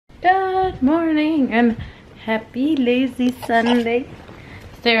Good morning and happy lazy Sunday.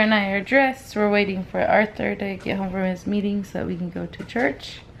 Sarah and I are dressed. We're waiting for Arthur to get home from his meeting so that we can go to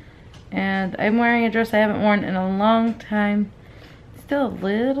church. And I'm wearing a dress I haven't worn in a long time. Still a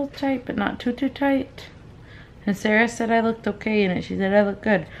little tight, but not too tight. And Sarah said I looked okay in it. She said I look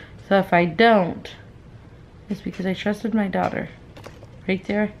good. So if I don't, it's because I trusted my daughter. Right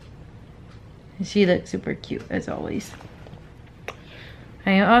there. And she looks super cute as always.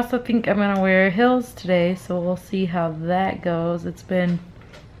 I also think I'm gonna wear heels today, so we'll see how that goes. It's been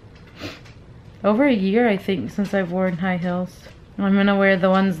over a year, I think, since I've worn high heels. I'm gonna wear the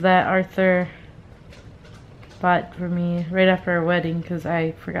ones that Arthur bought for me right after our wedding because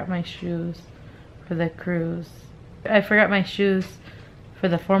I forgot my shoes for the cruise. I forgot my shoes for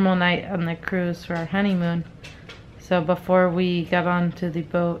the formal night on the cruise for our honeymoon. So before we got onto the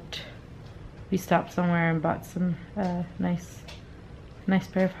boat, we stopped somewhere and bought some nice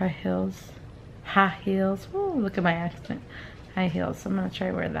pair of high heels. High heels. Woo, look at my accent. High heels. So I'm gonna try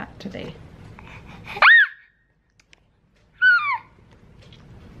to wear that today.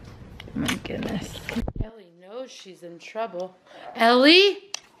 My goodness. Ellie knows she's in trouble.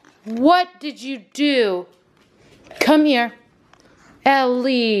 Ellie, what did you do? Come here.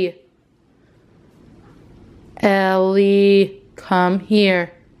 Ellie. Ellie, come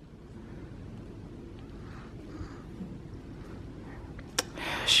here.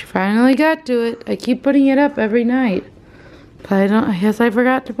 She finally got to it. I keep putting it up every night. But I guess I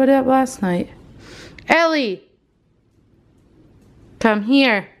forgot to put it up last night. Ellie! Come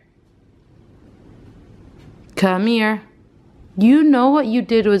here. Come here. You know what you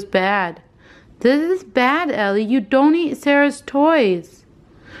did was bad. This is bad, Ellie. You don't eat Sarah's toys.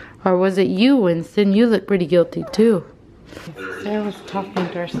 Or was it you, Winston? You look pretty guilty too. Sarah was talking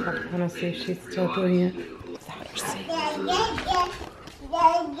to herself. I want to see if she's still doing it. Without her saying.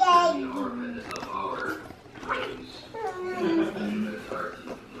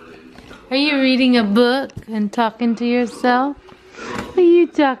 Are you reading a book and talking to yourself? Are you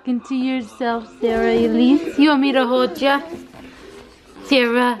talking to yourself, Sarah Elise? You want me to hold ya?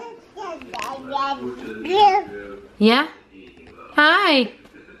 Sarah? Yeah? Hi!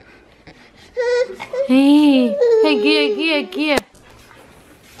 Hey! Hey, get.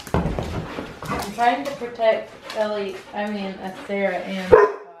 I'm trying to protect Ellie, Sarah and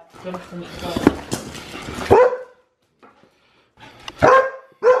Winston's dog.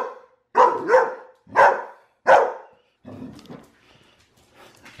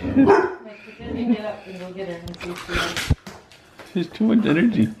 Get up and go get her and see if she wants. She's too much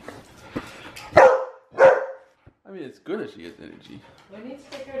energy. I mean, it's good if she has energy. We need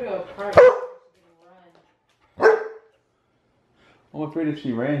to take her to a park so she can run. I'm afraid if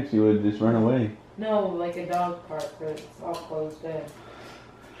she ran, she would just run away. No, like a dog park, but it's all closed in.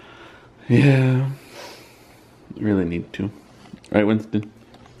 Yeah. Really need to. Right, Winston?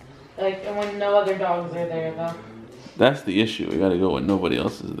 Like, and when no other dogs are there, though. That's the issue. We gotta go when nobody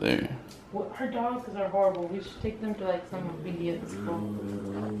else is there. Well, our dogs are horrible. We should take them to, like, some obedience school.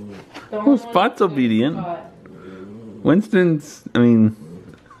 Oh, Spot's obedient. Spot. Winston's,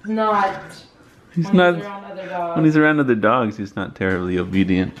 Not. He's When not. he's around other dogs. When he's around other dogs, he's not terribly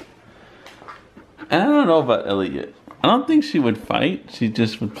obedient. And I don't know about Ellie yet. I don't think she would fight. She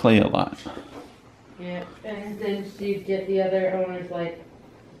just would play a lot. Yeah, and then she'd get the other owners like,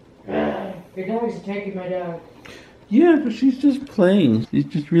 your dog's attacking my dog. Yeah, but she's just playing. She's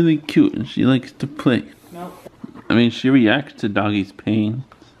just really cute and she likes to play. Nope. She reacts to doggy's pain.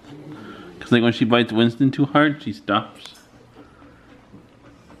 Because like when she bites Winston too hard, she stops.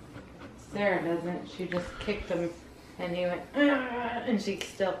 Sarah doesn't. She just kicked him and he went, and she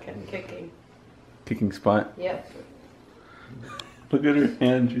still kept kicking. Kicking Spot. Yep. Look at her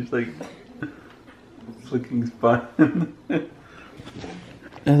hand. She's like flicking Spot.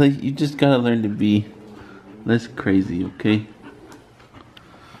 Ellie, you just gotta learn to be less crazy, okay?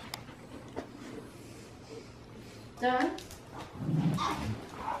 Done?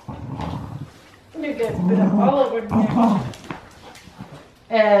 You guys spit up all over there.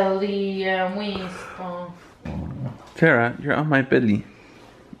 Ellie and Winston. Sarah, you're on my belly.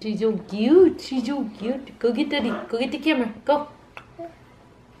 She's so cute. She's so cute. Go get Daddy. Go get the camera. Go.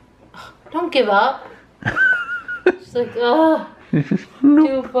 Don't give up. She's like, oh,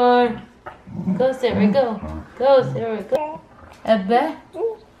 too far. Go, Sarah, go. Go, Sarah, go. Ebba.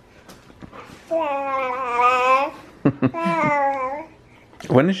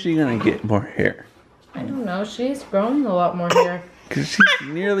 When is she gonna get more hair? I don't know. She's growing a lot more hair. Because she's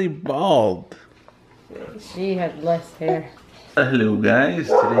nearly bald. She had less hair. Hello guys,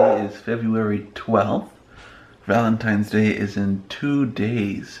 today is February 12th. Valentine's Day is in 2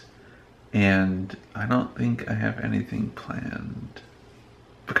 days. And I don't think I have anything planned.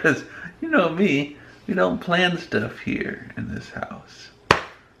 Because, you know me, we don't plan stuff here in this house.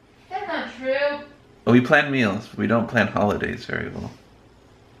 That's not true. We plan meals, but we don't plan holidays very well.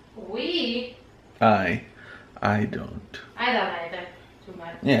 We? I don't. I don't either. Too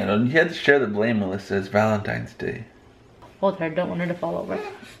much. Yeah, no, you had to share the blame, Melissa. It's Valentine's Day. Hold her, don't want her to fall over.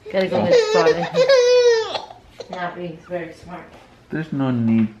 Gotta go get spotted. Not being very smart. There's no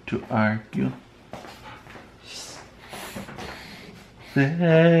need to argue.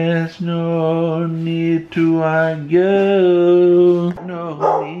 There's no need to argue.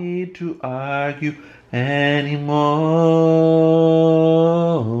 No need to argue anymore.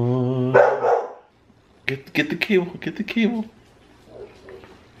 Get the cable. Get the cable.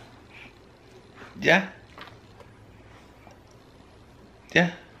 Yeah.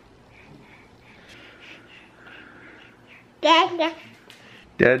 Yeah. Dada.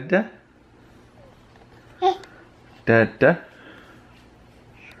 Dada. Dada.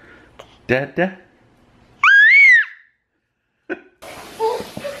 Dada.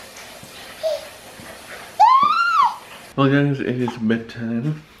 Well guys, it is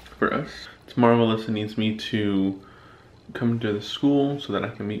bedtime for us. Tomorrow Melissa needs me to come to the school so that I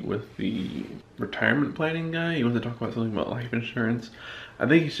can meet with the retirement planning guy. He wants to talk about something about life insurance. I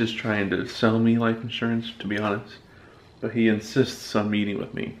think he's just trying to sell me life insurance, to be honest. But he insists on meeting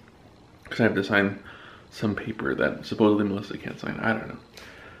with me because I have to sign some paper that supposedly Melissa can't sign. I don't know.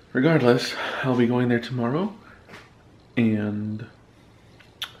 Regardless, I'll be going there tomorrow. And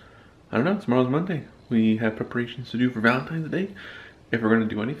I don't know, tomorrow's Monday. We have preparations to do for Valentine's Day. If we're going to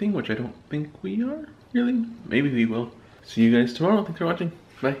do anything, which I don't think we are, really. Maybe we will. See you guys tomorrow. Thanks for watching.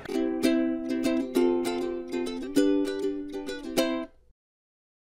 Bye.